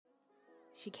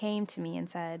She came to me and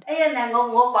said, 哎呀，嗱，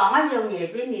我講一樣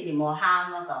嘢俾你哋冇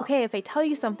喊嗰度。 Okay, if I tell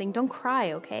you something, don't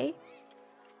cry, okay?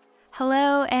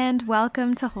 Hello and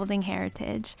welcome to Holding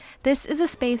Heritage. This is a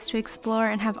space to explore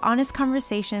and have honest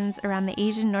conversations around the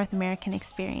Asian North American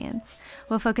experience.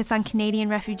 We'll focus on Canadian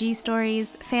refugee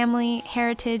stories, family,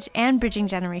 heritage, and bridging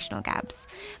generational gaps.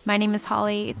 My name is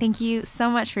Holly. Thank you so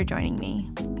much for joining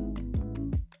me.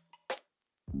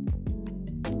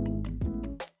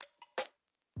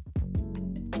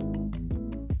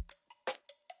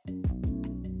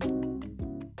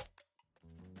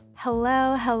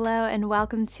 Hello, and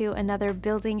welcome to another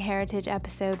Building Heritage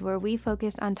episode where we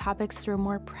focus on topics through a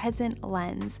more present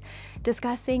lens,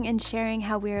 discussing and sharing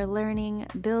how we are learning,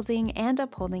 building, and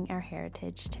upholding our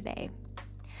heritage today.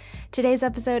 Today's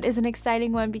episode is an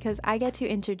exciting one because I get to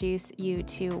introduce you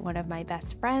to one of my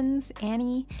best friends,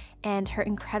 Annie, and her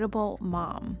incredible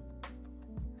mom.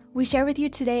 We share with you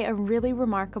today a really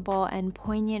remarkable and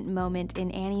poignant moment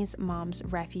in Annie's mom's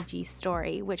refugee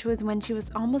story, which was when she was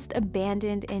almost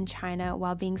abandoned in China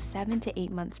while being 7 to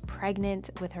 8 months pregnant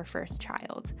with her first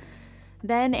child.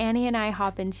 Then Annie and I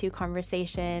hop into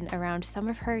conversation around some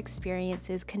of her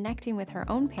experiences connecting with her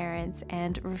own parents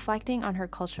and reflecting on her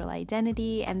cultural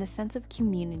identity and the sense of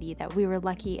community that we were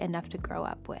lucky enough to grow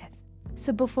up with.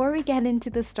 So before we get into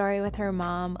the story with her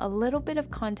mom, a little bit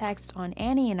of context on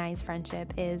Annie and I's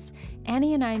friendship is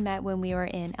Annie and I met when we were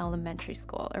in elementary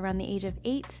school, around the age of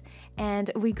 8, and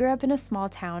we grew up in a small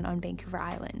town on Vancouver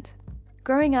Island.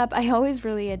 Growing up, I always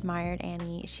really admired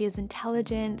Annie. She is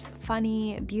intelligent,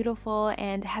 funny, beautiful,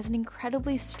 and has an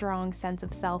incredibly strong sense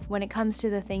of self when it comes to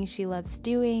the things she loves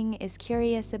doing, is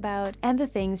curious about, and the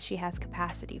things she has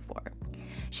capacity for.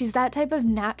 She's that type of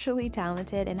naturally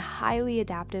talented and highly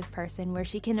adaptive person where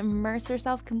she can immerse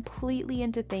herself completely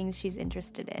into things she's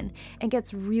interested in and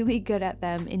gets really good at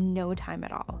them in no time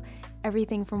at all.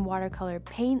 Everything from watercolor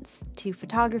paints to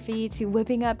photography to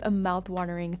whipping up a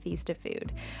mouth-watering feast of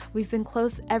food. We've been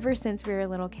close ever since we were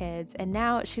little kids, and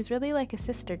now she's really like a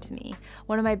sister to me,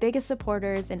 one of my biggest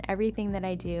supporters in everything that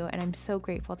I do, and I'm so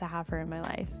grateful to have her in my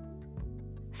life.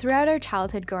 Throughout our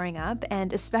childhood growing up,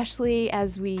 and especially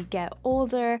as we get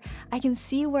older, I can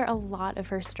see where a lot of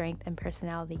her strength and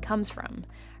personality comes from.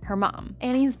 Her mom.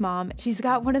 Annie's mom, she's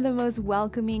got one of the most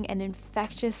welcoming and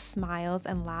infectious smiles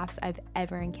and laughs I've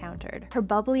ever encountered. Her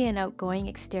bubbly and outgoing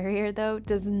exterior, though,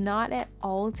 does not at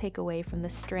all take away from the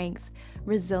strength,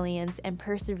 resilience, and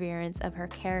perseverance of her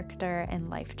character and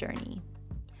life journey.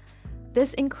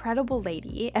 This incredible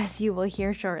lady, as you will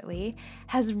hear shortly,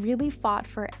 has really fought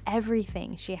for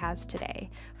everything she has today,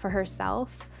 for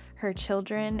herself, her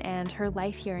children, and her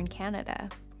life here in Canada.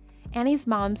 Annie's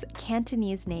mom's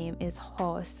Cantonese name is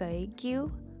Ho Sui Gyu,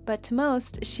 but to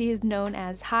most, she is known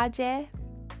as Ha Jie.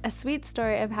 A sweet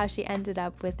story of how she ended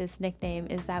up with this nickname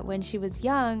is that when she was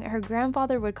young, her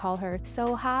grandfather would call her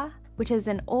So Ha, which is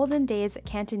an olden days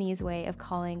Cantonese way of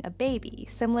calling a baby,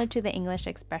 similar to the English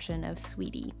expression of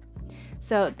sweetie.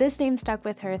 So this name stuck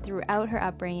with her throughout her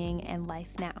upbringing and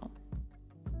life now.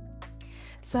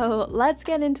 So let's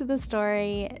get into the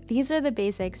story. These are the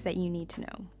basics that you need to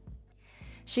know.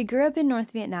 She grew up in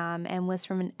North Vietnam and was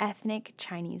from an ethnic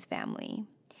Chinese family.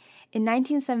 In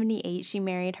 1978, she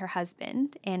married her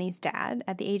husband, Annie's dad,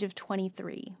 at the age of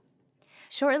 23.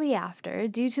 Shortly after,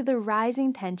 due to the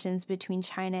rising tensions between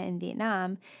China and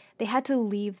Vietnam, they had to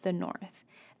leave the north.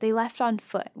 They left on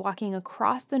foot, walking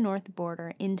across the north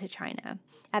border into China.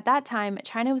 At that time,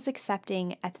 China was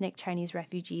accepting ethnic Chinese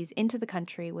refugees into the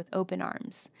country with open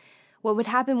arms. What would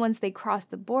happen once they crossed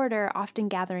the border, often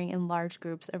gathering in large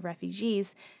groups of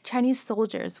refugees, Chinese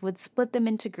soldiers would split them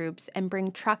into groups and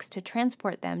bring trucks to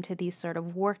transport them to these sort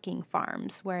of working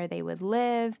farms where they would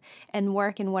live and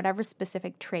work in whatever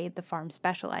specific trade the farm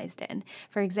specialized in.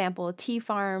 For example, tea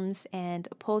farms and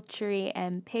poultry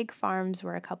and pig farms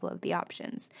were a couple of the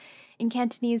options. In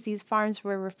Cantonese, these farms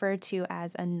were referred to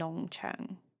as a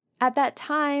nongcheng. At that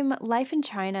time, life in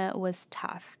China was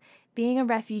tough. Being a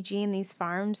refugee in these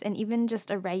farms and even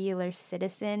just a regular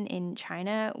citizen in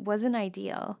China wasn't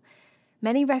ideal.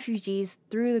 Many refugees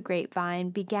through the grapevine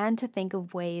began to think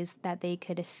of ways that they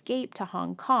could escape to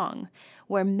Hong Kong,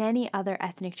 where many other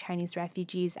ethnic Chinese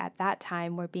refugees at that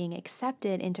time were being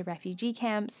accepted into refugee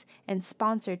camps and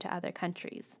sponsored to other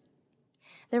countries.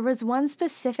 There was one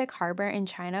specific harbor in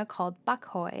China called Pak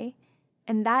Hoi,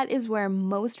 and that is where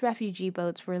most refugee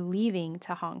boats were leaving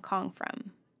to Hong Kong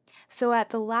from. So at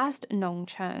the last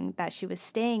nongcheng that she was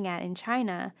staying at in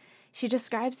China, she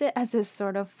describes it as a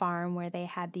sort of farm where they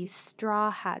had these straw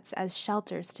huts as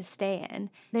shelters to stay in.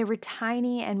 They were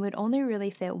tiny and would only really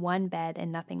fit one bed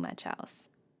and nothing much else.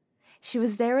 She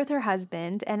was there with her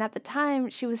husband, and at the time,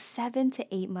 she was 7 to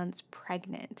 8 months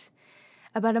pregnant.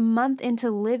 About a month into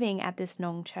living at this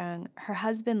nongcheong, her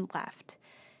husband left.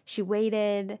 She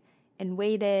waited, and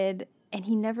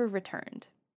he never returned.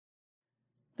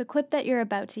 The clip that you're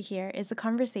about to hear is a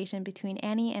conversation between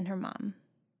Annie and her mom.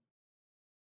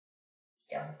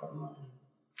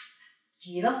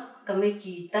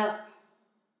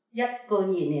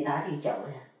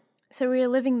 So we were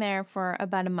living there for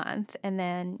about a month, and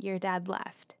then your dad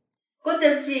left.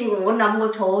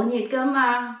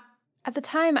 At the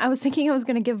time, I was thinking I was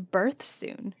going to give birth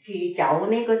soon.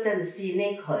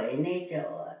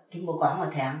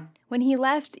 When he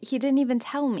left, he didn't even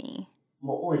tell me.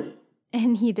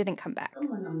 And he didn't come back.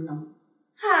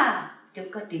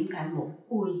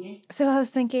 So I was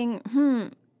thinking,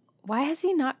 why has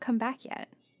he not come back yet?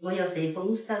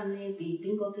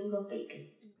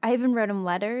 I even wrote him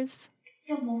letters.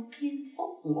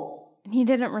 And he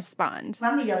didn't respond.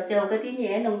 I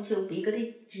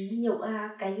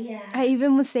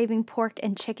even was saving pork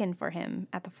and chicken for him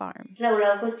at the farm.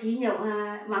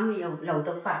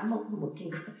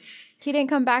 He didn't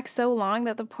come back so long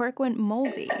that the pork went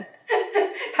moldy.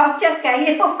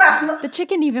 The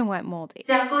chicken even went moldy.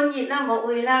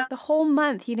 The whole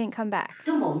month he didn't come back.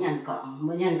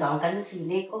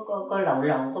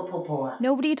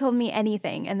 Nobody told me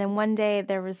anything, and then one day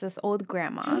there was this old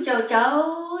grandma.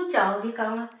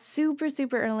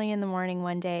 Super early in the morning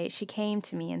one day, she came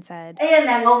to me and said,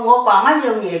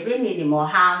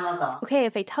 "Okay,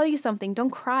 if I tell you something,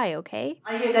 don't cry, okay?"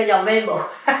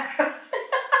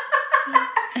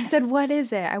 I said, "What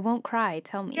is it? I won't cry.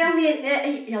 Tell me."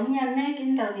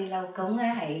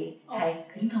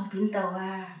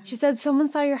 She said, "Someone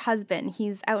saw your husband.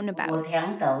 He's out and about."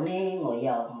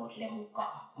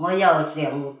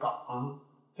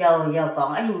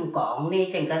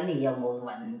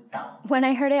 When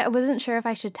I heard it, I wasn't sure if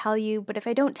I should tell you, but if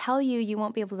I don't tell you, you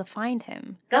won't be able to find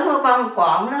him. I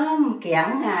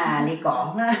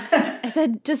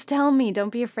said, "Just tell me.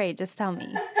 Don't be afraid. Just tell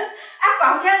me."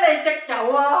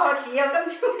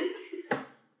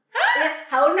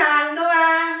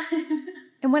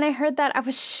 And when I heard that, I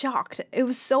was shocked. It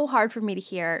was so hard for me to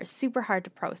hear, super hard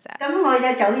to process.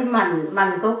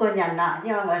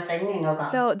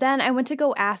 So then I went to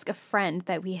go ask a friend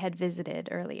that we had visited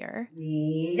earlier.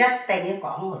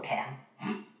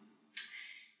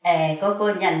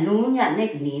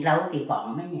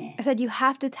 I said, "You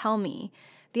have to tell me.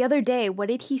 The other day, what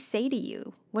did he say to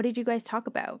you? What did you guys talk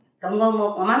about?" I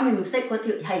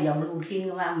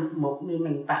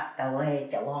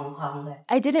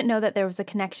didn't know that there was a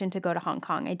connection to go to Hong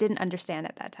Kong. I didn't understand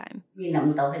at that time.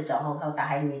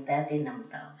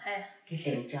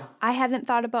 I hadn't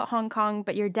thought about Hong Kong,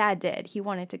 but your dad did. He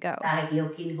wanted to go.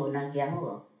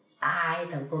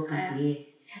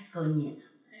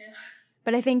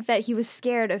 But I think that he was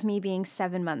scared of me being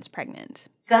 7 months pregnant.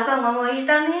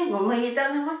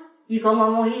 If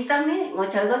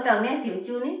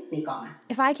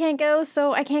I can't go,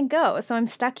 so I can't go. So I'm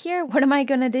stuck here. What am I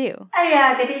going to do?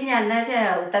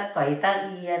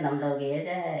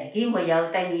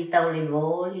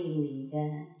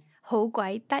 Hou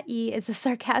guai tat yi is a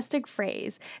sarcastic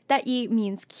phrase. Tat yi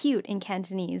means cute in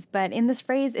Cantonese, but in this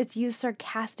phrase, it's used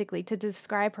sarcastically to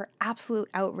describe her absolute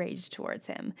outrage towards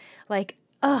him. Like,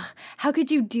 "Ugh, how could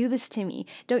you do this to me?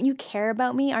 Don't you care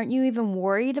about me? Aren't you even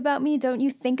worried about me? Don't you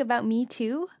think about me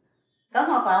too?"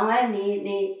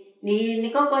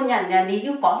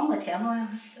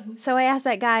 So I asked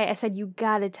that guy, I said, "You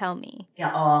gotta tell me."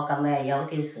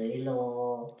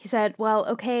 He said, "Well,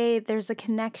 okay, there's a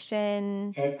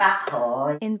connection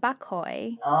in Bak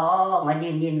Hoi."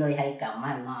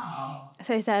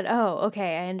 So I said, "Oh,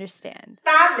 okay, I understand."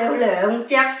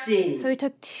 So we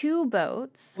took 2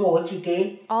 boats,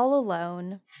 all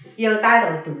alone,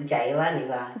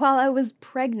 while I was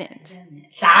pregnant.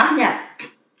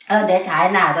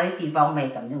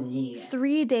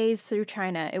 3 days through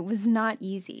China. It was not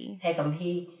easy.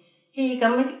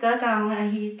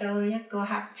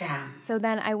 So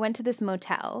then I went to this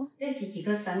motel.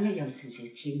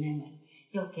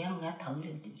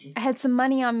 I had some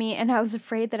money on me, and I was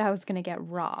afraid that I was going to get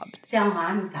robbed.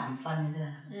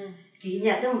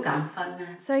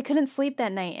 So I couldn't sleep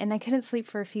that night, and I couldn't sleep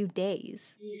for a few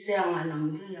days.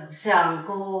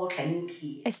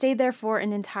 I stayed there for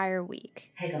an entire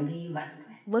week,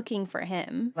 looking for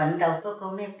him. And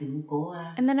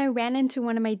then I ran into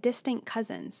one of my distant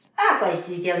cousins.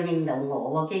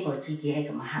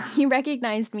 He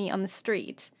recognized me on the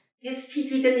street. I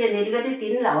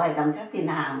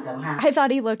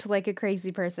thought he looked like a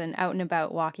crazy person out and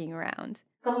about walking around.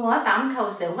 I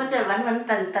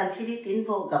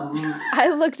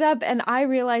looked up and I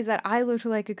realized that I looked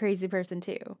like a crazy person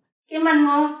too. He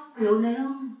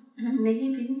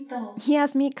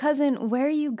asked me, cousin, where are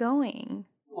you going?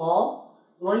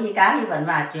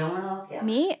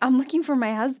 Me? I'm looking for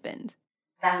my husband.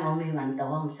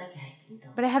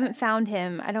 But I haven't found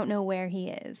him. I don't know where he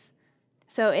is.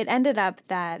 So it ended up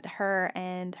that her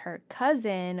and her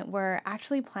cousin were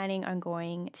actually planning on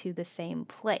going to the same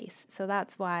place. So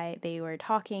that's why they were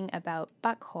talking about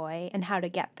Bắc Hoi and how to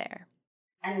get there.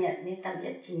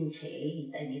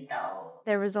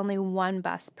 There was only one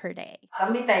bus per day.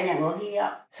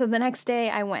 So the next day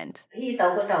I went.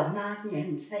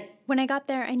 When I got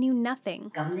there, I knew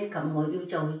nothing.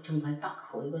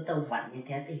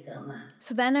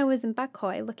 So then I was in Bắc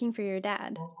Hoi looking for your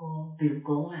dad.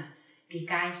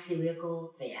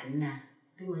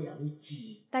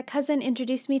 That cousin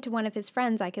introduced me to one of his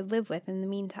friends I could live with in the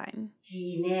meantime.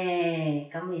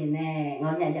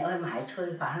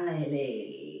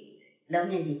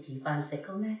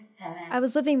 I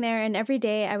was living there, and every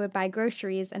day I would buy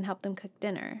groceries and help them cook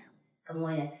dinner. And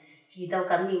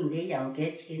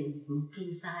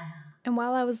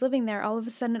while I was living there, all of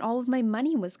a sudden, all of my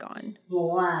money was gone.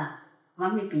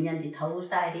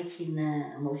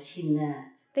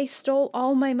 They stole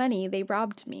all my money. They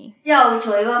robbed me. I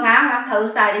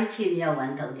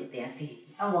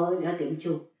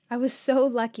was so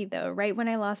lucky, though. Right when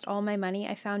I lost all my money,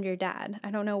 I found your dad.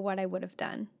 I don't know what I would have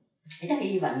done.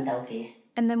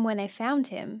 And then when I found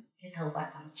him,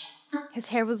 his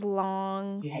hair was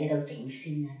long.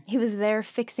 He was there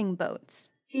fixing boats.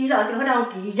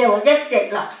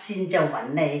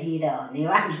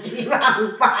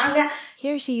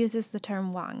 Here she uses the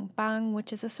term wang bang,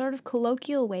 which is a sort of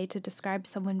colloquial way to describe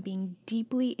someone being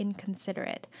deeply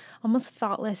inconsiderate, almost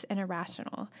thoughtless and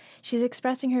irrational. She's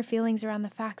expressing her feelings around the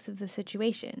facts of the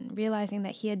situation, realizing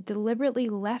that he had deliberately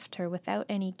left her without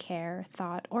any care,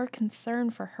 thought, or concern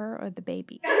for her or the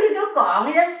baby.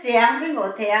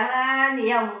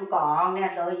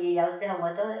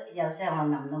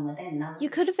 You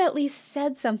could have at least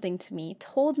said something to me,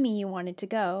 told me you wanted to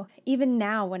go. Even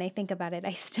now, when I think about it,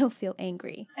 I still feel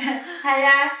angry.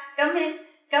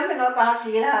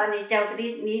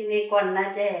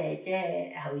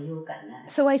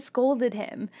 So I scolded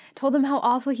him, told him how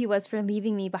awful he was for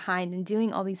leaving me behind and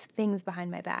doing all these things behind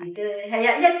my back.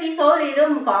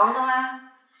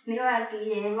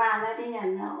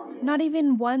 Not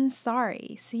even one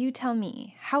sorry. So you tell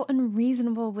me, how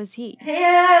unreasonable was he? So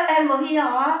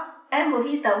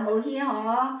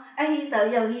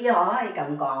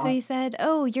he said,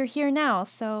 oh, you're here now,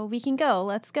 so we can go.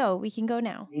 Let's go. We can go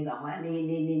now. And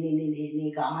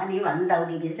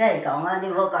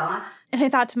I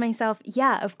thought to myself,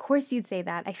 yeah, of course you'd say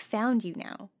that. I found you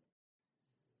now.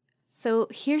 So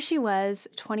here she was,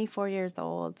 24 years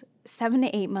old, 7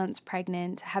 to 8 months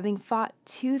pregnant, having fought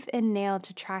tooth and nail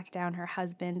to track down her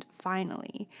husband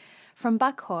finally. From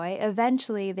Bắc Hoi,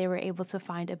 eventually they were able to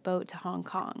find a boat to Hong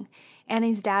Kong.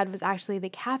 Annie's dad was actually the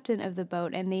captain of the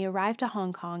boat, and they arrived to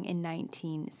Hong Kong in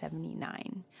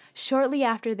 1979. Shortly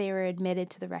after they were admitted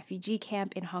to the refugee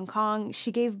camp in Hong Kong,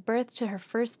 she gave birth to her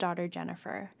first daughter,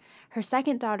 Jennifer. Her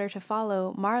second daughter to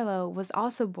follow, Marlo, was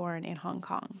also born in Hong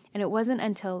Kong, and it wasn't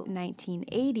until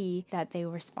 1980 that they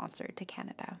were sponsored to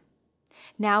Canada.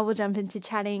 Now we'll jump into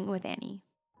chatting with Annie.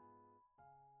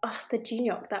 Oh, the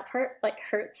Jinyok, that part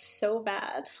hurts so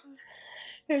bad.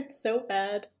 Hurts so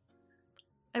bad.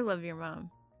 I love your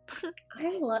mom.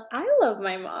 I love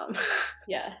my mom.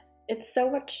 Yeah, it's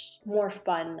so much more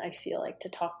fun, I feel like, to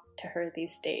talk to her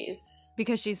these days.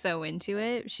 Because she's so into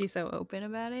it? She's so open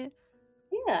about it?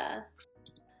 Yeah.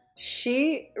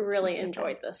 She really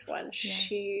enjoyed this one. Yeah.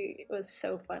 She was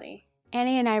so funny.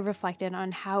 Annie and I reflected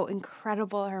on how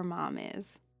incredible her mom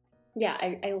is. Yeah,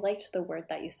 I liked the word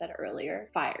that you said earlier.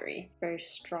 Fiery. Very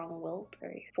strong-willed.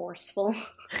 Very forceful.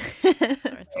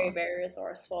 Very, very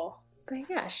resourceful. But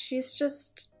yeah, she's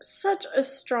just such a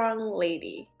strong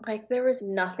lady. There was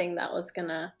nothing that was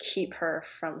gonna keep her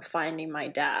from finding my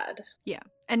dad. Yeah.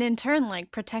 And in turn,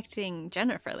 protecting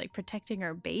Jennifer, protecting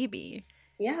her baby.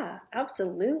 Yeah,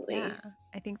 absolutely. Yeah.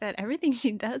 I think that everything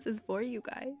she does is for you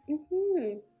guys.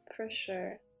 Mm-hmm. For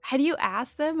sure. Had you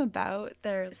asked them about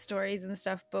their stories and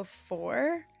stuff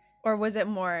before? Or was it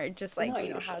more just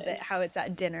how it's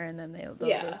at dinner and then they'll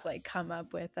just come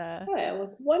up with a... Oh yeah,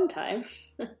 one time.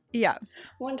 Yeah.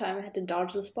 One time I had to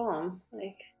dodge this bomb.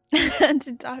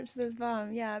 To dodge this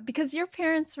bomb, yeah. Because your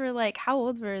parents were how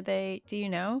old were they? Do you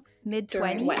know?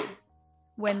 Mid-20s?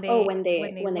 when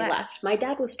they left. My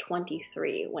dad was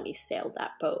 23 when he sailed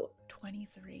that boat.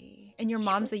 23. And your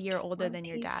mom's a year older than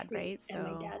your dad, right? So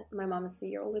and my mom is a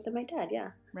year older than my dad,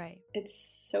 yeah. Right. It's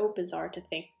so bizarre to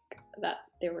think that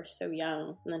they were so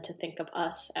young, and then to think of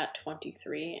us at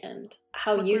 23 and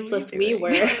how useless we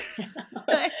were.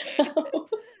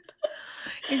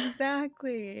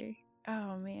 Exactly.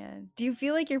 Oh man. Do you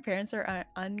feel like your parents are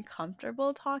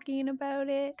uncomfortable talking about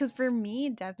it? Because for me,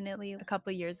 definitely a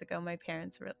couple of years ago, my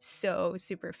parents were so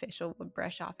superficial, would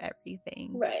brush off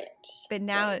everything. Right. But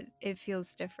now it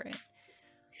feels different.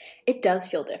 It does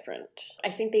feel different. I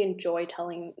think they enjoy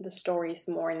telling the stories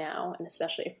more now, and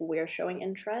especially if we're showing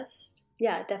interest.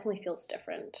 Yeah, it definitely feels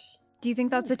different. Do you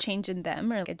think that's a change in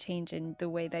them, or like a change in the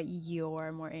way that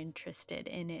you're more interested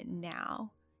in it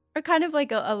now? Or kind of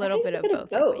like a little bit of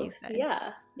both. Like what you said.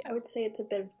 Yeah, I would say it's a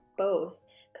bit of both.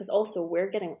 Because also we're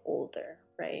getting older,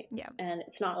 right? Yeah. And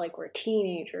it's not like we're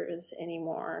teenagers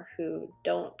anymore who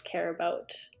don't care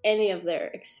about any of their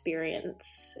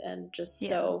experience and just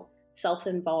so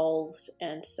self-involved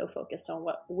and so focused on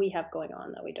what we have going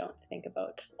on that we don't think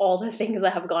about all the things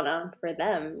that have gone on for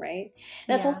them, right?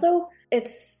 And it's also,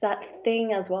 it's that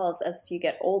thing as well as you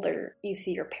get older, you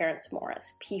see your parents more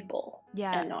as people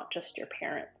and not just your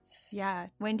parents. Yeah.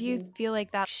 When do you feel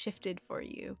like that shifted for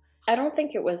you? I don't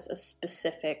think it was a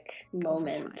specific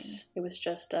moment. It was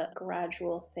just a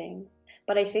gradual thing.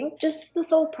 But I think just this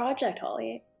whole project,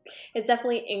 Holly, it's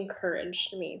definitely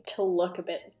encouraged me to look a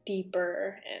bit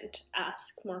deeper and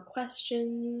ask more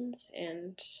questions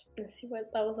and see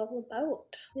what that was all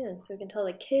about. Yeah, so we can tell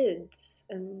the kids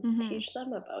and teach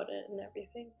them about it and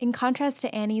everything. In contrast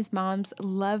to Annie's mom's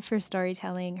love for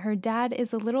storytelling, her dad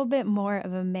is a little bit more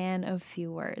of a man of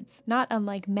few words, not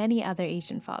unlike many other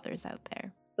Asian fathers out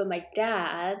there. But my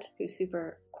dad, who's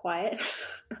super quiet,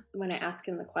 when I ask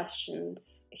him the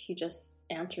questions, he just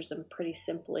answers them pretty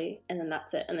simply, and then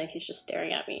that's it. And then he's just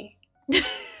staring at me.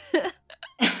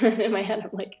 In my head, I'm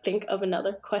like, think of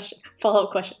another question, follow-up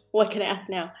question. What can I ask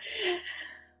now?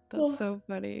 That's so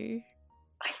funny.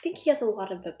 I think he has a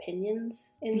lot of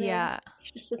opinions in there. Yeah.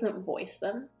 He just doesn't voice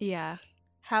them. Yeah.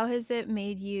 How has it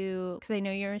made you, because I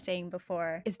know you were saying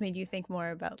before, it's made you think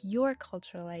more about your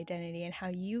cultural identity and how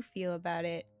you feel about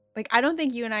it? Like, I don't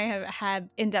think you and I have had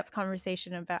in-depth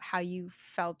conversation about how you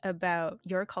felt about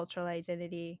your cultural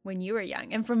identity when you were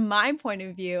young. And from my point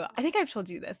of view, I think I've told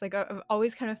you this, like I've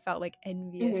always kind of felt like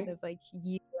envious of like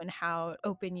you and how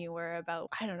open you were about,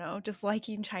 I don't know, just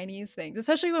liking Chinese things,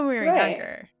 especially when we were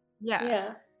younger.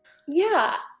 Yeah.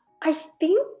 I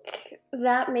think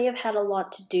that may have had a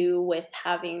lot to do with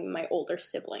having my older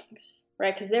siblings,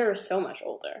 right? Because they were so much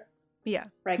older. Yeah.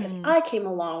 Right? Because I came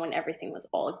along when everything was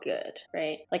all good,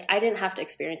 right? Like, I didn't have to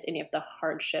experience any of the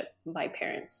hardship my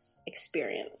parents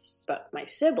experienced. But my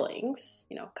siblings,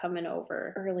 you know, coming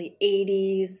over early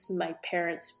 80s, my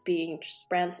parents being just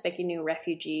brand spanking new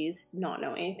refugees, not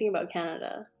knowing anything about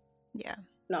Canada. Yeah.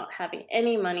 Not having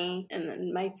any money, and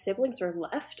then my siblings were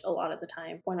left a lot of the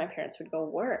time when my parents would go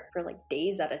work for like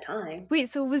days at a time. Wait,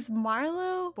 so was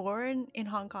Marlo born in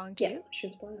Hong Kong too? Yeah, she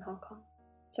was born in Hong Kong.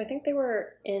 So I think they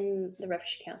were in the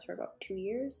refugee camps for about 2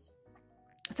 years.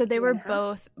 So they were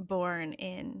both born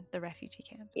in the refugee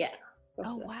camp? Yeah.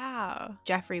 Oh, wow.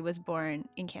 Jeffrey was born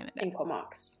in Canada. In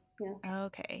Comox. Yeah.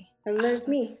 Okay. And there's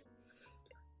me.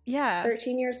 Yeah.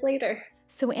 13 years later.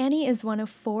 So Annie is one of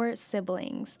 4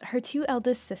 siblings, her 2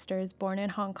 eldest sisters born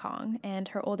in Hong Kong, and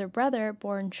her older brother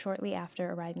born shortly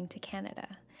after arriving to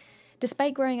Canada.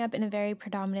 Despite growing up in a very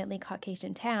predominantly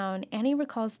Caucasian town, Annie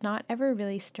recalls not ever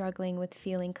really struggling with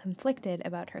feeling conflicted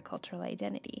about her cultural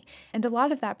identity, and a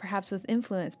lot of that perhaps was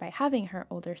influenced by having her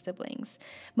older siblings.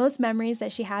 Most memories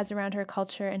that she has around her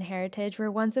culture and heritage were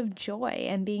ones of joy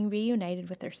and being reunited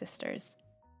with her sisters.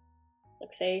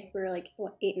 Like, say, we were like,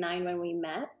 8, 9 when we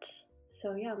met?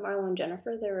 So yeah, Marlo and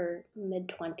Jennifer, they were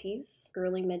mid-20s,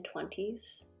 early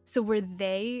mid-20s. So were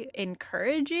they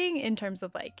encouraging in terms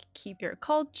of like keep your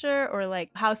culture, or like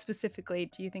how specifically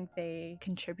do you think they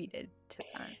contributed to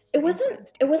that? It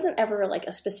wasn't ever like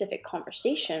a specific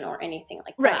conversation or anything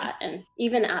like that. And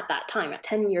even at that time, at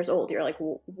 10 years old, you're like,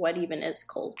 well, what even is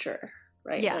culture?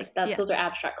 Right? Yeah. Like that, those are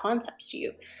abstract concepts to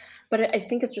you. But I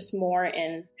think it's just more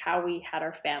in how we had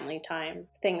our family time.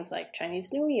 Things like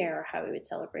Chinese New Year, or how we would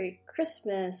celebrate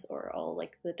Christmas, or all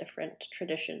like the different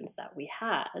traditions that we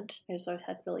had. I just always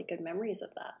had really good memories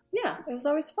of that. Yeah, it was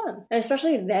always fun. And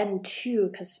especially then too,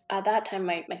 because at that time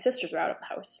my sisters were out of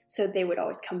the house. So they would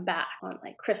always come back on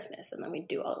like Christmas, and then we'd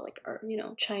do all like our, you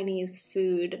know, Chinese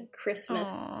food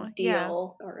Christmas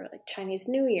deal, or like Chinese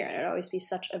New Year. And it'd always be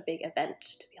such a big event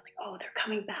to be like, oh, they're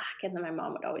coming back. And then my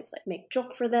mom would always like make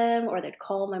joke for them, or they'd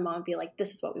call my mom and be like,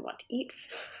 this is what we want to eat.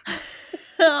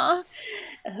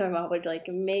 And my mom would like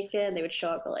make it, and they would show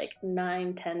up at like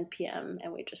 9-10 p.m.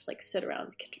 and we'd just like sit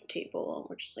around the kitchen table and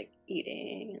we're just like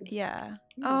eating. And, yeah.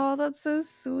 Oh, that's so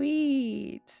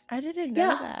sweet. I didn't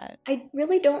know that. I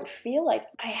really don't feel like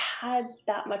I had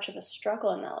that much of a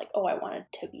struggle in that, like, oh, I wanted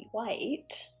to be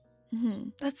white. Mm-hmm.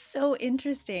 That's so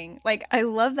interesting. Like, I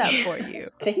love that for you.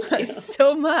 Thank you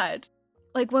so much.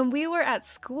 Like, when we were at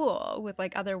school with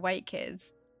like other white kids,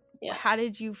 how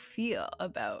did you feel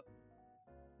about,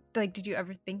 like, did you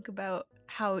ever think about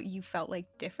how you felt like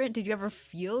different? Did you ever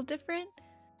feel different?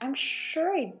 I'm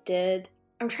sure I did.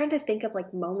 I'm trying to think of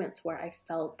like moments where I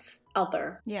felt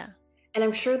other. Yeah. And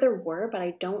I'm sure there were, but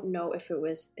I don't know if it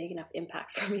was big enough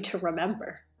impact for me to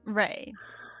remember. Right.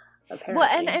 Apparently.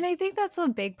 Well, and I think that's a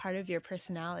big part of your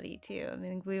personality too. I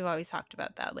mean, we've always talked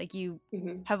about that. Like, you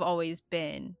have always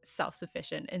been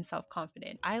self-sufficient and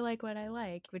self-confident. I like what I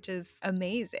like, which is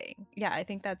amazing. Yeah, I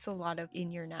think that's a lot of in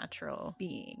your natural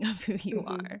being of who you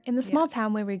are. In the small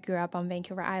town where we grew up on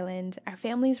Vancouver Island, our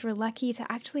families were lucky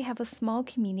to actually have a small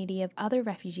community of other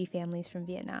refugee families from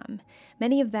Vietnam,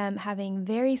 many of them having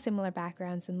very similar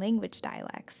backgrounds and language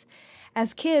dialects.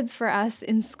 As kids, for us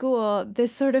in school,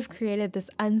 this sort of created this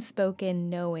unspoken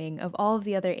knowing of all of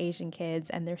the other Asian kids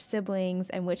and their siblings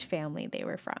and which family they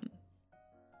were from.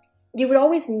 You would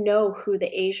always know who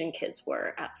the Asian kids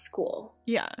were at school.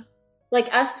 Yeah. Like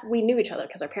us, we knew each other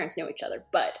because our parents knew each other,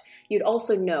 but you'd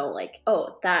also know, like,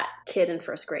 oh, that kid in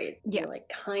first grade. Yeah. You, like,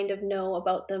 kind of know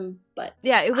about them, but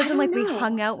yeah, it wasn't like we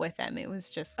hung out with them. It was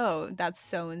just, oh, that's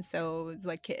so-and-so's,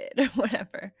 like, kid or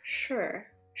whatever. Sure.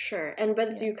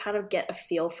 But so you kind of get a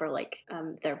feel for like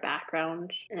their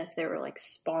background and if they were like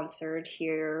sponsored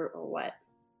here or what.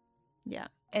 Yeah.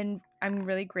 And I'm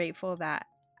really grateful that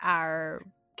our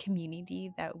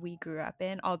community that we grew up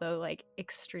in, although like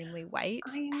extremely white,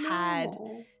 had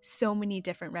so many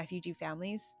different refugee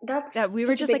families that we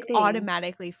were just like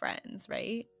automatically friends,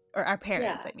 right? Or our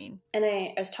parents, I mean. And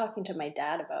I was talking to my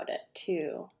dad about it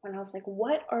too. And I was like,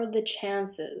 what are the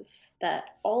chances that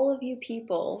all of you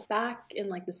people back in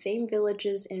like the same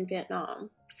villages in Vietnam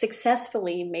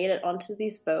successfully made it onto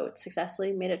these boats,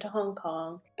 successfully made it to Hong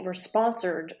Kong, were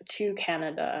sponsored to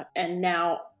Canada, and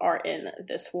now are in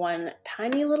this one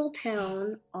tiny little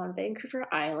town on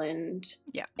Vancouver Island.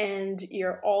 Yeah. And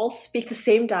you're all speak the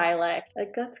same dialect.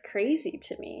 Like, that's crazy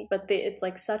to me. But it's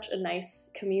like such a nice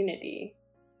community.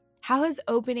 How has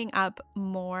opening up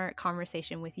more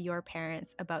conversation with your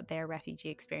parents about their refugee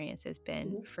experiences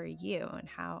been for you, and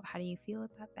how do you feel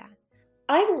about that?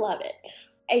 I love it.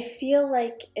 I feel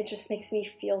like it just makes me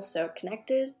feel so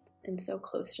connected and so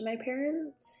close to my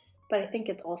parents. But I think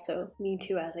it's also me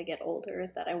too as I get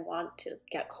older that I want to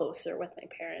get closer with my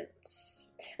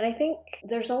parents. And I think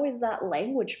there's always that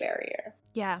language barrier.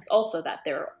 Yeah. It's also that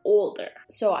they're older.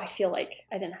 So I feel like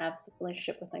I didn't have the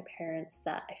relationship with my parents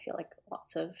that I feel like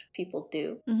lots of people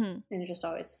do. Mm-hmm. And I just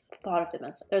always thought of them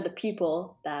as they're the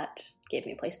people that gave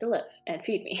me a place to live and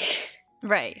feed me.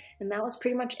 Right. And that was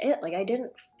pretty much it. Like, I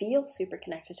didn't feel super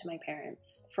connected to my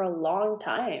parents for a long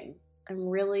time. I'm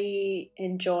really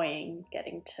enjoying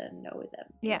getting to know them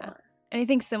more. And I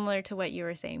think similar to what you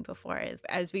were saying before is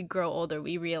as we grow older,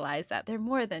 we realize that they're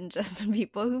more than just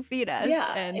people who feed us.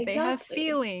 Yeah, and exactly. They have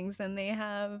feelings and they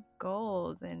have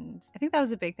goals. And I think that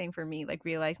was a big thing for me, like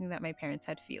realizing that my parents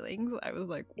had feelings. I was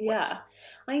like, what? Yeah,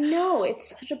 I know.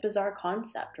 It's such a bizarre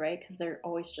concept, right? Because they're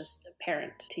always just a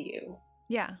parent to you.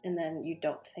 Yeah. And then you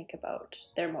don't think about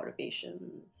their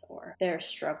motivations or their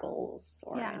struggles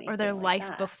or anything or their like life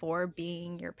that. Before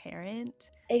being your parent.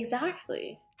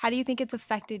 Exactly. How do you think it's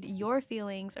affected your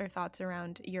feelings or thoughts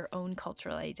around your own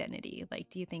cultural identity? Like,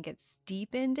 do you think it's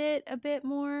deepened it a bit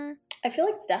more? I feel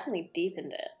like it's definitely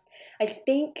deepened it. I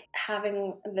think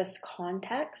having this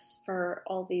context for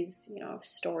all these,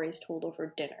 stories told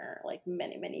over dinner, like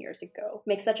many, many years ago,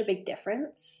 makes such a big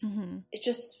difference. Mm-hmm. It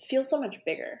just feels so much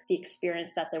bigger, the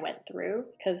experience that they went through.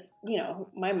 Because,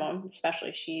 my mom,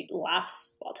 especially, she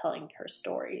laughs while telling her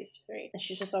stories, right? And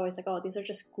she's just always like, oh, these are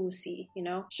just goosey,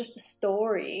 it's just a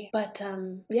story. But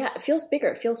it feels bigger.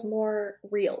 It feels more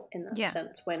real in that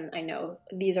sense when I know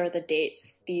these are the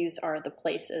dates, these are the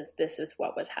places, this is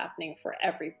what was happening for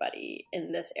everybody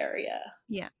in this area.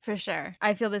 Yeah, for sure.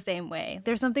 I feel the same way.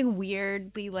 There's something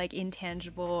weirdly like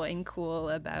intangible and cool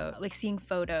about like seeing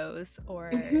photos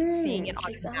or seeing it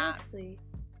on a map.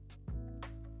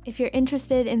 If you're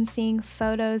interested in seeing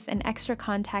photos and extra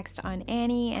context on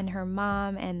Annie and her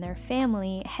mom and their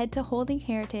family, head to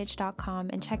holdingheritage.com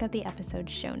and check out the episode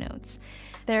show notes.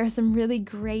 There are some really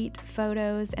great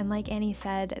photos, and like Annie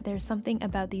said, there's something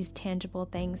about these tangible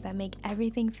things that make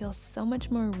everything feel so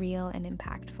much more real and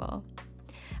impactful.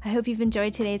 I hope you've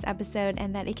enjoyed today's episode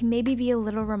and that it can maybe be a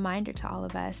little reminder to all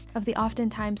of us of the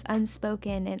oftentimes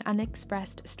unspoken and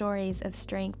unexpressed stories of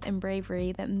strength and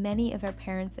bravery that many of our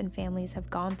parents and families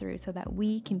have gone through so that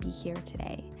we can be here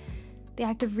today. The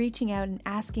act of reaching out and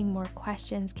asking more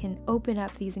questions can open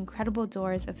up these incredible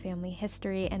doors of family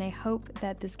history, and I hope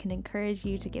that this can encourage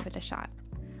you to give it a shot.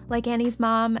 Like Annie's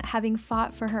mom, having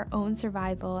fought for her own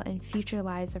survival and future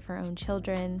lives of her own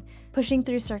children, pushing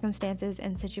through circumstances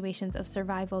and situations of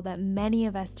survival that many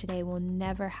of us today will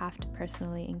never have to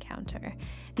personally encounter.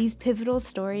 These pivotal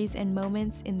stories and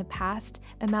moments in the past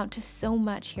amount to so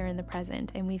much here in the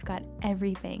present, and we've got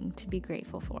everything to be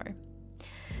grateful for.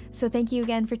 So thank you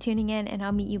again for tuning in, and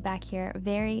I'll meet you back here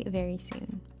very, very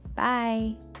soon.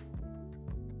 Bye!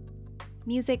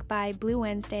 Music by Blue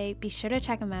Wednesday. Be sure to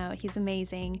check him out. He's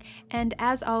amazing. And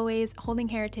as always, Holding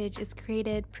Heritage is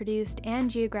created, produced, and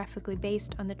geographically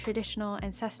based on the traditional,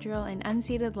 ancestral, and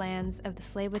unceded lands of the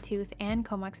Tsleil-Waututh and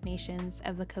Comox nations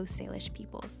of the Coast Salish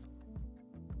peoples.